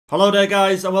Hello there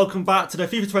guys and welcome back to the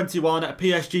FIFA 21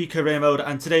 PSG Career Mode,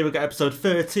 and today we've got episode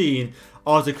 13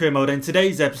 of the Career Mode. In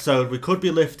today's episode we could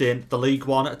be lifting the League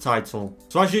 1 title.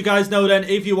 So as you guys know then,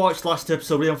 if you watched last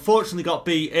episode, we unfortunately got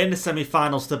beat in the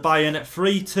semi-finals to Bayern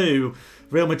 3-2.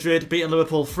 Real Madrid beating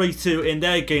Liverpool 3-2 in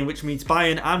their game, which means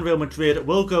Bayern and Real Madrid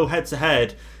will go head to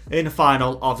head in the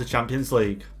final of the Champions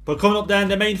League. But coming up then,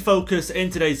 the main focus in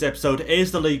today's episode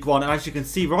is the League 1, and as you can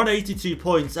see we're on 82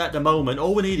 points at the moment.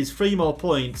 All we need is 3 more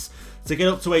points to get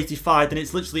up to 85, and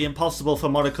it's literally impossible for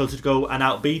Monaco to go and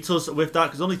outbeat us with that,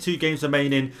 because only 2 games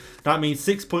remaining. That means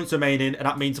 6 points remaining, and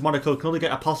that means Monaco can only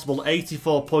get a possible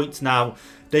 84 points now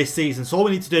this season. So all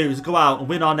we need to do is go out and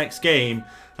win our next game,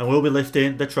 and we'll be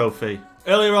lifting the trophy.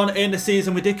 Earlier on in the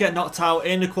season, we did get knocked out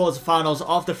in the quarterfinals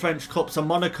of the French Cup to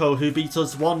Monaco, who beat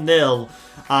us 1-0.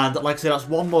 And like I said, that's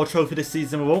one more trophy this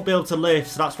season we won't be able to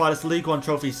lift, so that's why this League 1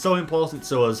 trophy is so important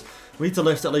to us. We need to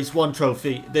lift at least 1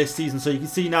 trophy this season. So you can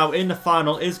see now in the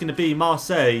final is going to be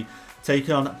Marseille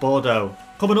taking on Bordeaux.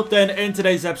 Coming up then in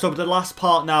today's episode, the last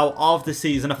part now of the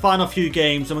season, the final few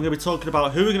games, and we're going to be talking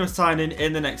about who we're going to sign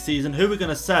in the next season, who we're going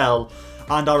to sell,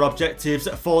 and our objectives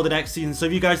for the next season. So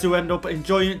if you guys do end up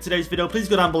enjoying today's video, please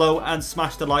go down below and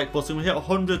smash the like button. We hit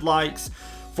 100 likes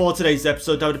for today's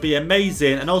episode. That would be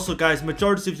amazing. And also guys,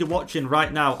 majority of you watching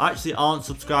right now actually aren't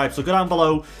subscribed, so go down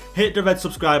below, hit the red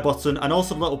subscribe button, and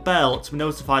also the little bell to be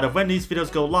notified of when these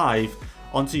videos go live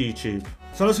onto YouTube.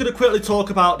 So I'm just going to quickly talk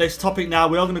about this topic now.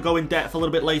 We are going to go in depth a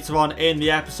little bit later on in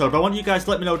the episode, but I want you guys to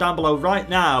let me know down below right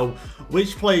now,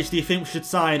 which players do you think we should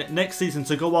sign next season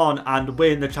to go on and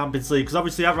win the Champions League? Because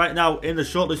obviously right now in the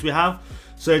shortlist we have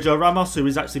Sergio Ramos, who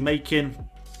is actually making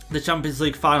the Champions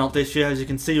League final this year, as you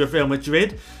can see, with Real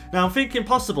Madrid. Now I'm thinking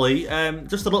possibly,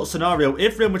 just a little scenario,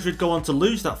 if Real Madrid go on to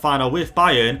lose that final with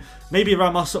Bayern, maybe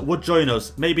Ramos would join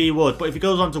us, maybe he would. But if he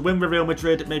goes on to win with Real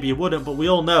Madrid, maybe he wouldn't. But we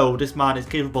all know this man is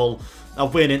capable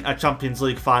of winning a Champions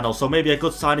League final, so maybe a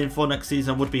good signing for next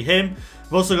season would be him.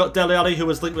 We've also got Dele Alli, who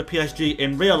was linked with PSG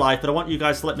in real life, but I want you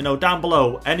guys to let me know down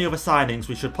below any other signings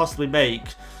we should possibly make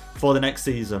for the next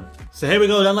season. So here we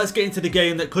go then, let's get into the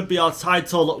game that could be our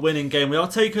title winning game. We are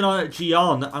taking on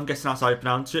Gion, I'm guessing that's how you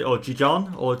pronounce it, or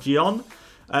Gijon, or Gion.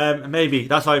 Maybe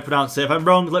that's how you pronounce it. If I'm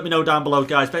wrong, let me know down below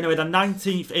guys. But anyway, they're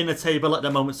 19th in the table at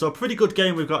the moment, so a pretty good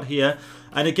game we've got here,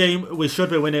 and a game we should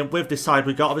be winning with this side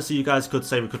we got. Obviously you guys could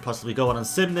say we could possibly go on and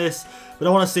sim this, but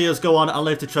I want to see us go on and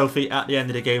lift the trophy at the end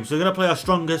of the game. So we're going to play our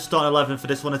strongest starting 11 for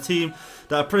this one, a team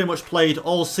that have pretty much played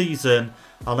all season,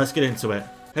 and let's get into it.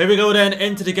 Here we go then,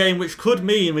 into the game, which could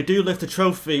mean we do lift the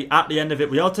trophy at the end of it.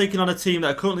 We are taking on a team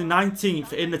that are currently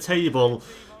 19th in the table,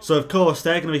 so of course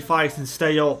they're going to be fighting to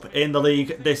stay up in the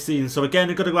league this season. So again,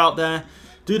 we've got to go out there,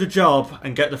 do the job,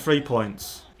 and get the 3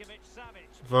 points.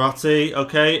 Verratti,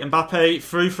 okay, Mbappe,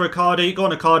 through for Icardi. Go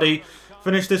on Icardi,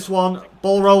 finish this one,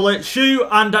 ball roll it, shoot,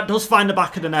 and that does find the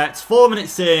back of the net. 4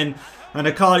 minutes in, and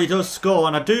Icardi does score,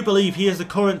 and I do believe he is the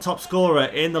current top scorer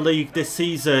in the league this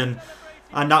season.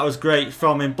 And that was great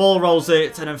from him. Ball rolls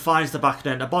it and then finds the back of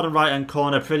the net, the bottom right hand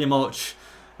corner pretty much.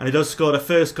 And he does score the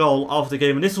first goal of the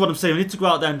game. And this is what I'm saying, we need to go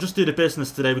out there and just do the business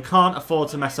today. We can't afford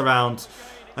to mess around.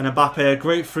 And Mbappe, a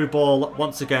great through ball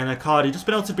once again. Icardi just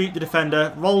been able to beat the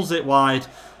defender, rolls it wide,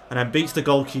 and then beats the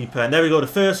goalkeeper. And there we go, the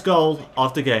first goal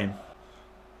of the game.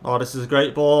 Oh, this is a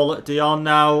great ball. Dion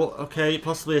now, okay,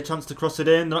 possibly a chance to cross it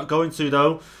in. They're not going to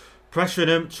though. Pressuring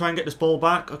him, try and get this ball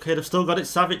back. Okay, they've still got it.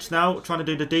 Savic now, trying to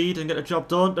do the deed and get the job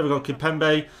done. There we go,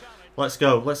 Kimpembe. Let's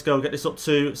go, get this up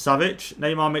to Savic.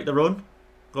 Neymar, make the run.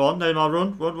 Go on, Neymar,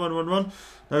 run. Run.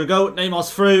 There we go,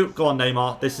 Neymar's through. Go on,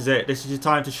 Neymar, this is it. This is your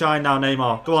time to shine now,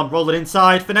 Neymar. Go on, roll it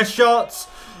inside, finesse shots.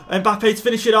 Mbappe to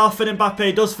finish it off, and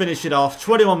Mbappe does finish it off.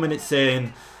 21 minutes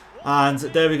in. And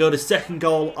there we go, the second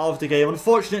goal of the game.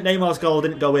 Unfortunate Neymar's goal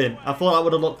didn't go in. I thought that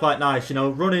would have looked quite nice, you know,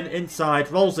 running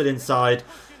inside, rolls it inside,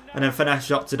 and then finesse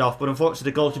shots it off, but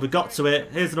unfortunately the goalkeeper got to it.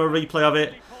 Here's another replay of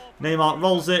it. Neymar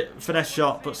rolls it, finesse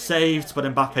shot, but saved. But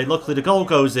Mbappe, luckily the goal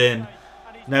goes in.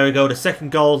 And there we go, the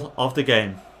second goal of the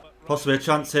game. Possibly a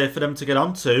chance here for them to get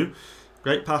onto.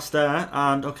 Great pass there,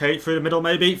 and okay, through the middle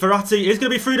maybe. Verratti is going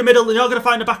to be through the middle, and they're going to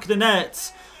find the back of the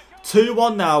net.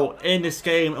 2-1 now in this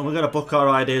game, and we're going to book our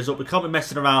ideas up. We can't be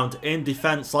messing around in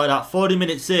defence like that. 40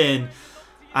 minutes in,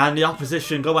 and the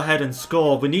opposition go ahead and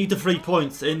score. We need the 3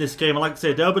 points in this game. And like I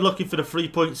said, they'll be looking for the 3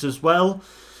 points as well.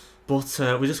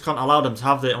 But we just can't allow them to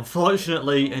have it,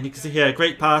 unfortunately. And you can see here,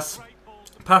 great pass.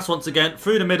 Pass once again,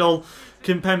 through the middle.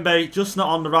 Kimpembe just not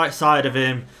on the right side of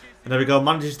him. And there we go,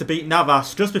 manages to beat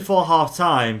Navas just before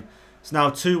half-time. It's now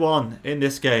 2-1 in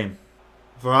this game.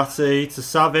 Verratti to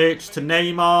Savic to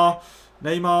Neymar.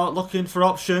 Neymar looking for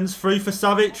options. Free for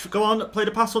Savic. Go on, play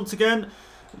the pass once again.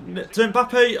 To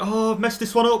Mbappe. Oh, messed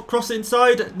this one up. Cross it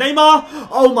inside. Neymar.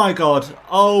 Oh my god.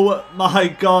 Oh my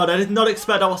god. I did not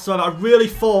expect that whatsoever. I really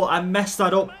thought I messed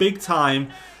that up big time.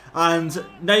 And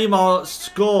Neymar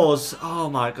scores. Oh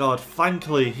my god.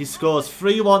 Thankfully, he scores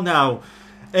 3-1 now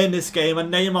in this game.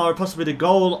 And Neymar possibly the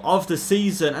goal of the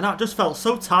season. And that just felt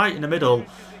so tight in the middle.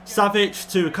 Savic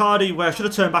to Icardi, where I should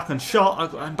have turned back and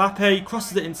shot. Mbappe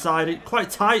crosses it inside. It quite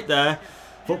tight there.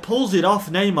 But pulls it off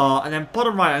Neymar, and then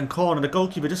bottom right hand corner, the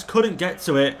goalkeeper just couldn't get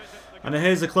to it. And then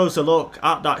here's a closer look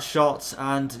at that shot,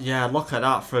 and yeah, look at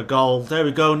that for a goal. There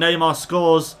we go, Neymar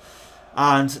scores,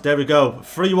 and there we go,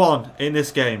 3-1 in this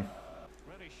game.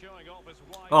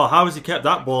 Oh, how has he kept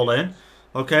that ball in?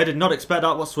 Okay, did not expect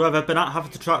that whatsoever, been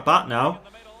having to track back now.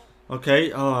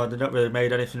 Okay, oh, they not really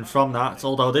made anything from that,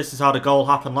 although this is how the goal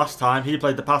happened last time. He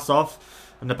played the pass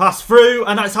off, and the pass through,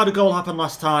 and that's how the goal happened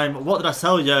last time. What did I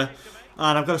tell you?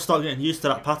 And I'm going to start getting used to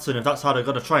that pattern if that's how they're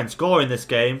going to try and score in this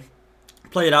game.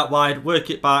 Play it out wide,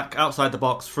 work it back, outside the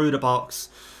box, through the box.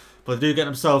 But they do get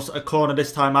themselves a corner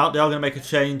this time out. They are going to make a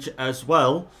change as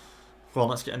well. Come on,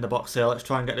 let's get in the box here. Let's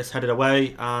try and get this headed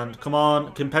away. And come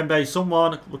on, Kimpembe,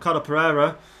 someone. Ricardo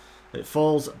Pereira. It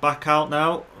falls back out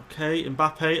now. Okay,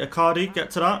 Mbappe, Icardi,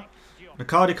 get to that.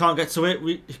 Icardi can't get to it.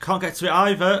 He can't get to it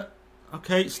either.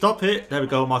 Okay, stop it. There we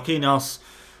go, Marquinhos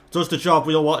does the job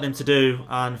we all wanted him to do,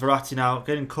 and Verratti now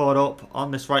getting caught up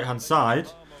on this right hand side.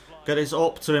 Get this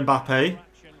up to Mbappe.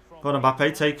 Go on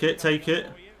Mbappe, take it, take it.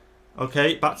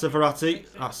 Okay, back to Verratti.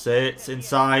 That's it,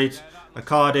 inside.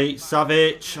 Icardi,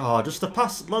 Savic. Oh, just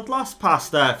the last pass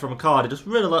there from Icardi just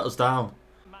really let us down.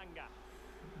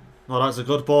 Well, that's a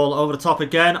good ball over the top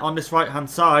again on this right hand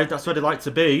side. That's where they like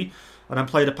to be. And then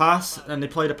play the pass, and they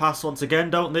play the pass once again,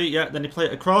 don't they? Yeah, then they play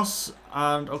it across,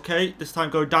 and okay, this time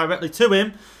go directly to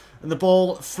him. And the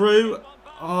ball through.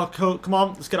 Oh, come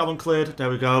on. Let's get that one cleared.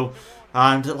 There we go.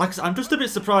 And like I said, I'm just a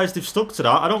bit surprised they've stuck to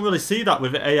that. I don't really see that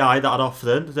with AI that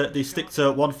often, that they stick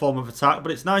to one form of attack.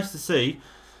 But it's nice to see.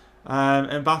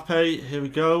 Mbappe, here we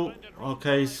go.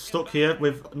 Okay, stuck here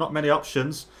with not many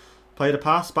options. Play the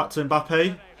pass. Back to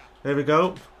Mbappe. Here we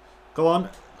go. Go on.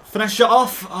 Finesse shot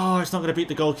off. Oh, it's not going to beat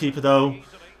the goalkeeper though.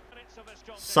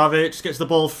 Savic gets the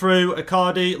ball through.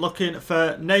 Icardi looking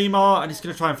for Neymar, and he's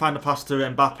going to try and find a pass to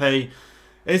Mbappe.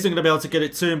 Isn't going to be able to get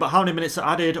it to him, but how many minutes are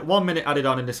added? 1 minute added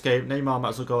on in this game. Neymar might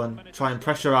as well go and try and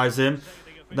pressurise him.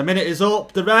 The minute is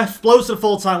up. The ref blows the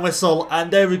full-time whistle,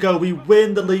 and there we go. We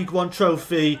win the League One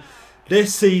trophy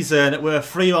this season. We're a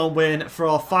 3-1 win for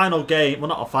our final game. Well,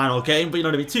 not our final game, but you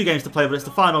know, there'll be 2 games to play, but it's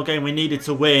the final game we needed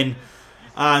to win.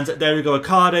 And there we go.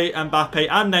 Icardi, Mbappe,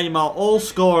 and Neymar all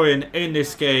scoring in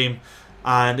this game.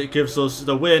 And it gives us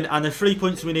the win and the 3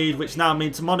 points we need, which now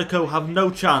means Monaco have no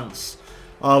chance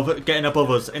of getting above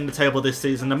us in the table this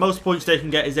season. The most points they can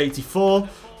get is 84.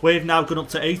 We've now gone up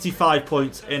to 85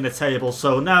 points in the table.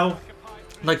 So now,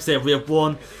 like I said, we have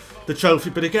won the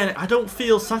trophy. But again, I don't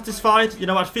feel satisfied. You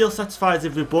know, I'd feel satisfied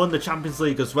if we've won the Champions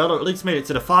League as well, or at least made it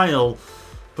to the final.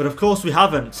 But of course we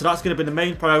haven't. So that's going to be the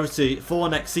main priority for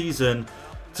next season,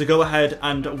 to go ahead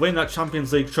and win that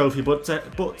Champions League trophy. But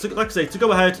like I say, to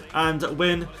go ahead and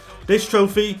win this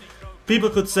trophy, people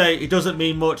could say it doesn't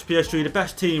mean much. PSG, the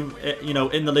best team, you know,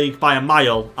 in the league by a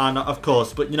mile, and of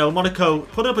course, but you know, Monaco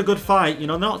put up a good fight. You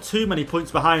know, not too many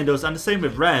points behind us, and the same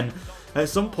with Rennes. At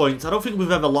some points, I don't think we've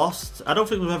ever lost. I don't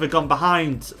think we've ever gone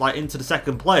behind, like, into the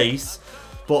second place.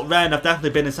 But Rennes have definitely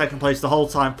been in second place the whole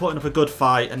time, putting up a good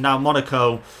fight, and now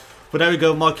Monaco. But there we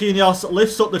go, Marquinhos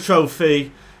lifts up the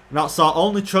trophy. And that's our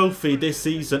only trophy this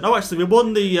season. Oh, actually, we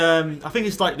won the, I think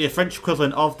it's like the French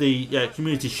equivalent of the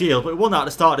Community Shield. But we won that at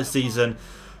the start of the season.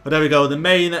 But there we go, the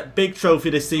main big trophy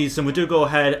this season. We do go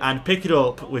ahead and pick it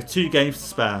up with 2 games to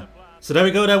spare. So there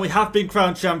we go then, we have been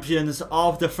crowned champions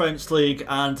of the French League.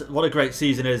 And what a great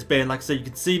season it has been. Like I said, you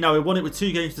can see now we won it with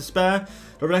 2 games to spare.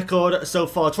 The record so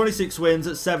far, 26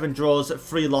 wins, 7 draws,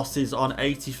 3 losses on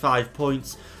 85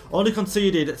 points. Only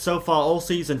conceded so far all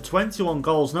season 21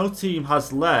 goals. No team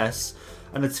has less.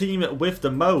 And the team with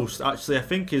the most, actually, I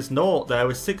think is naught there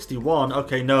with 61.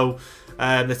 Okay, no.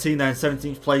 The team there in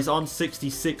 17th place on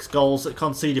 66 goals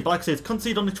conceded. But like I said,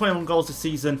 conceded only 21 goals this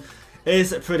season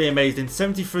is pretty amazing.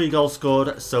 73 goals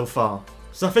scored so far.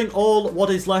 So I think all what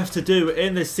is left to do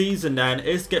in this season then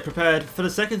is to get prepared for the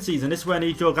second season. This is where I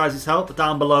need your guys' help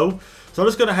down below. So I'm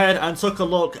just going ahead and took a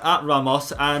look at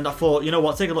Ramos, and I thought, you know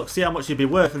what, take a look, see how much he'd be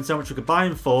worth and see how much we could buy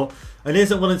him for. And he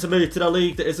isn't willing to move to the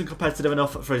league that isn't competitive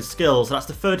enough for his skills. That's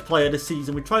the 3rd player this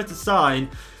season we tried to sign,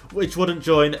 which wouldn't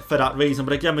join for that reason.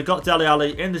 But again, we got Dele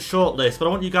Alli in the shortlist. But I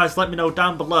want you guys to let me know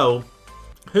down below,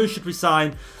 who should we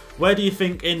sign? Where do you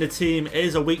think in the team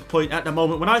is a weak point at the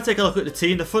moment? When I take a look at the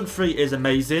team, the front 3 is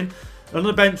amazing. On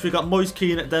the bench, we've got Moise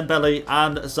Kean, Dembele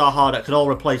and Zaha that can all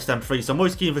replace them three. So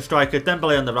Moise Kean for striker,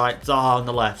 Dembele on the right, Zaha on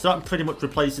the left. So that pretty much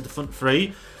replaces the front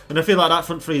three. And I feel like that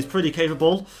front three is pretty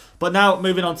capable. But now,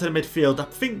 moving on to the midfield, I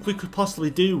think we could possibly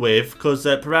do with, because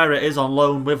Pereira is on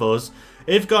loan with us,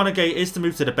 if Garnegate is to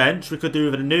move to the bench, we could do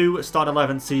with a new start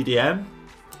 11 CDM.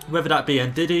 Whether that be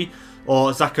Ndidi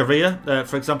or Zakaria.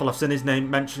 For example, I've seen his name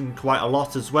mentioned quite a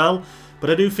lot as well. But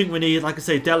I do think we need, like I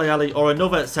say, Dele Alli or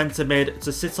another centre mid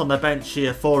to sit on the bench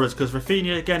here for us. Because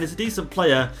Rafinha, again, is a decent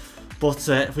player. But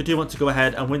if we do want to go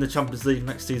ahead and win the Champions League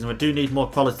next season, we do need more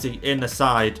quality in the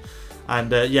side.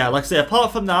 And yeah, like I say,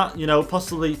 apart from that, you know,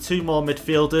 possibly two more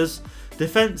midfielders.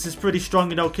 Defence is pretty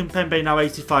strong, you know, Kimpembe now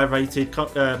 85 rated,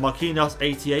 Marquinhos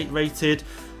 88 rated.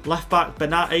 Left back,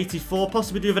 Bernat 84,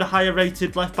 possibly do with a higher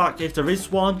rated left back if there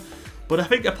is one. But I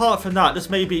think apart from that, just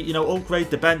maybe, you know, upgrade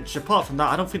the bench. Apart from that,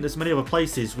 I don't think there's many other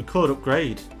places we could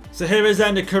upgrade. So here is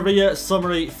then the career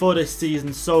summary for this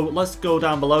season. So let's go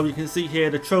down below. You can see here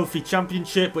the Trophy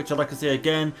Championship, which I'd like to say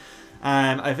again,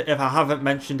 if I haven't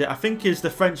mentioned it, I think is the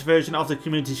French version of the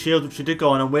Community Shield, which we did go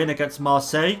on and win against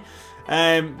Marseille.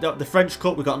 The French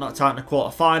Cup, we got knocked out in the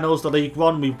quarterfinals. The Ligue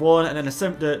 1, we won. And then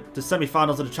the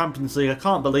semi-finals of the Champions League, I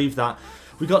can't believe that.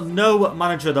 We got no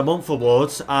Manager of the Month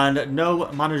awards and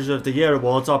no Manager of the Year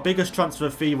awards. Our biggest transfer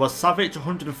fee was Savic,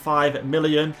 105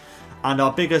 million. And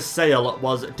our biggest sale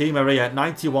was Di Maria,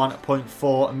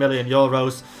 91.4 million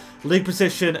euros. League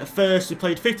position, first, we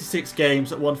played 56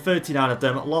 games, won 39 of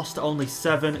them, lost only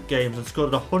 7 games and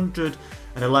scored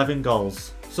 111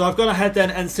 goals. So I've gone ahead then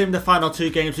and simmed the final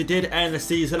 2 games. We did end the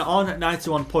season on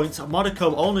 91 points.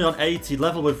 Monaco only on 80,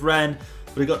 level with Rennes.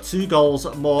 But we got 2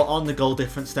 goals more on the goal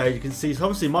difference there. You can see, so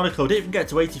obviously Monaco didn't even get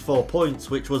to 84 points,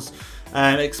 which was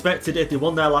expected if they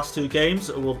won their last 2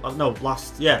 games. Well, no,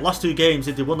 last 2 games,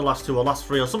 if they won the last 2 or last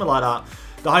 3 or something like that.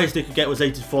 The highest they could get was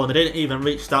 84 and they didn't even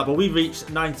reach that, but we reached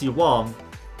 91.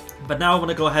 But now I want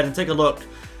to go ahead and take a look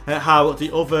at how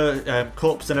the other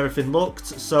cups and everything looked.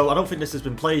 So I don't think this has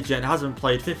been played yet. It hasn't been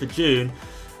played, 5th of June.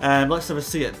 Let's have a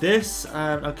see at this.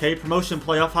 Okay, promotion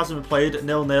playoff hasn't been played,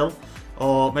 0-0.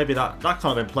 Or maybe that can't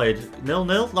have been played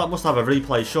 0-0. That must have a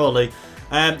replay, surely.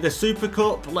 The Super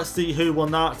Cup, let's see who won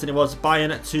that. And it was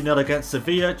Bayern 2-0 against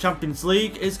Sevilla. Champions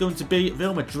League is going to be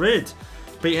Real Madrid,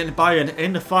 beating Bayern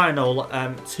in the final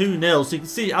 2-0. So you can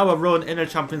see our run in the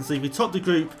Champions League. We topped the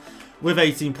group with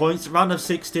 18 points. Round of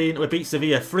 16, we beat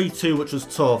Sevilla 3-2, which was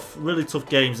tough. Really tough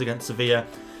games against Sevilla.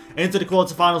 Into the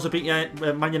quarterfinals, we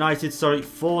beat Man United,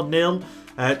 4-0.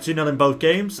 2-0 in both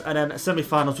games. And then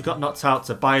semi-finals, we got knocked out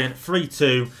to Bayern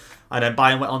 3-2. And then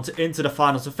Bayern went on into the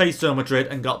finals to face Real Madrid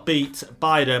and got beat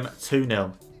by them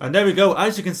 2-0. And there we go.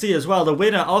 As you can see as well, the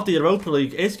winner of the Europa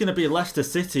League is going to be Leicester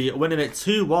City, winning it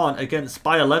 2-1 against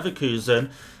Bayer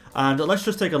Leverkusen. And let's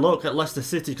just take a look at Leicester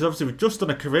City, because obviously we've just done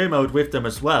a career mode with them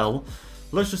as well.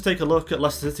 Let's just take a look at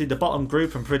Leicester City, the bottom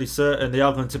group. I'm pretty certain they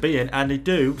are going to be in, and they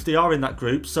do, because they are in that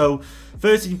group. So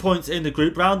 13 points in the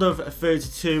group. Round of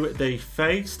 32 they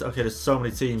faced. Okay, there's so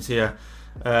many teams here.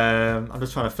 I'm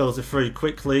just trying to filter through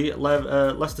quickly.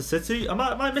 Leicester City. Am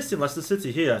I missing Leicester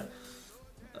City here?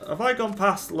 Have I gone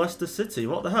past Leicester City?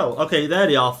 What the hell? Okay, there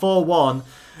they are. 4-1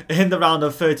 in the round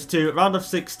of 32. Round of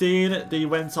 16, they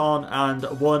went on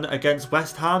and won against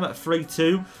West Ham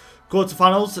 3-2.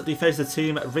 Quarterfinals, they faced the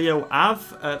team Rio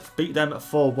Ave, beat them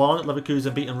 4-1.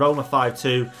 Leverkusen beating Roma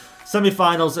 5-2.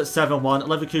 Semi-finals at 7-1.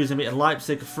 Leverkusen beating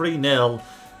Leipzig 3-0. And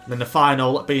then the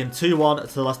final being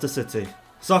 2-1 to Leicester City.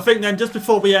 So I think then, just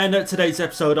before we end today's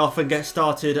episode off and get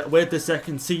started with the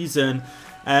second season,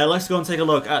 let's go and take a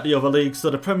look at the other leagues. So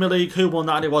the Premier League, who won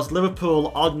that? And it was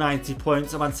Liverpool on 90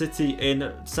 points. Man City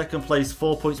in second place,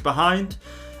 4 points behind.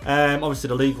 Obviously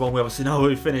the League One, we obviously know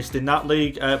who finished in that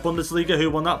league. Bundesliga, who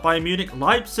won that? Bayern Munich.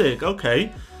 Leipzig,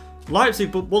 okay.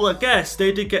 Leipzig, but well, I guess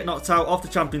they did get knocked out of the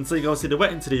Champions League. Obviously they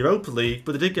went into the Europa League,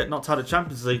 but they did get knocked out of the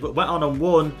Champions League, but went on and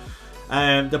won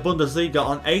the Bundesliga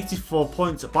on 84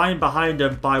 points. Bayern behind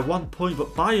them by 1 point,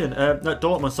 but Bayern, no,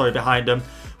 Dortmund, sorry, behind them.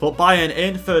 But Bayern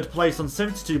in third place on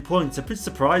 72 points. A bit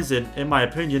surprising, in my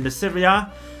opinion. The Serie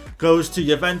A goes to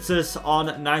Juventus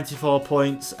on 94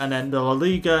 points. And then the La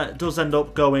Liga does end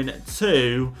up going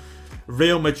to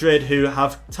Real Madrid, who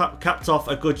have capped off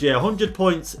a good year. 100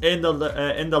 points in the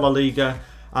La Liga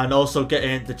and also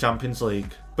getting the Champions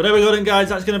League. But there we go then, guys.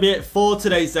 That's going to be it for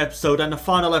today's episode and the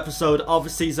final episode of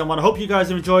Season 1. I hope you guys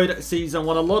have enjoyed Season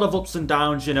 1. A lot of ups and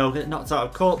downs, you know, getting knocked out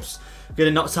of cups,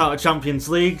 getting knocked out of Champions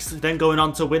Leagues, then going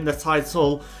on to win the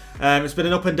title. It's been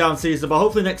an up and down season, but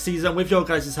hopefully next season, with your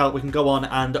guys' help, we can go on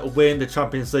and win the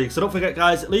Champions League. So don't forget,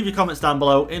 guys, leave your comments down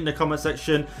below in the comment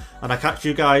section, and I'll catch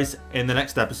you guys in the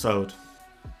next episode.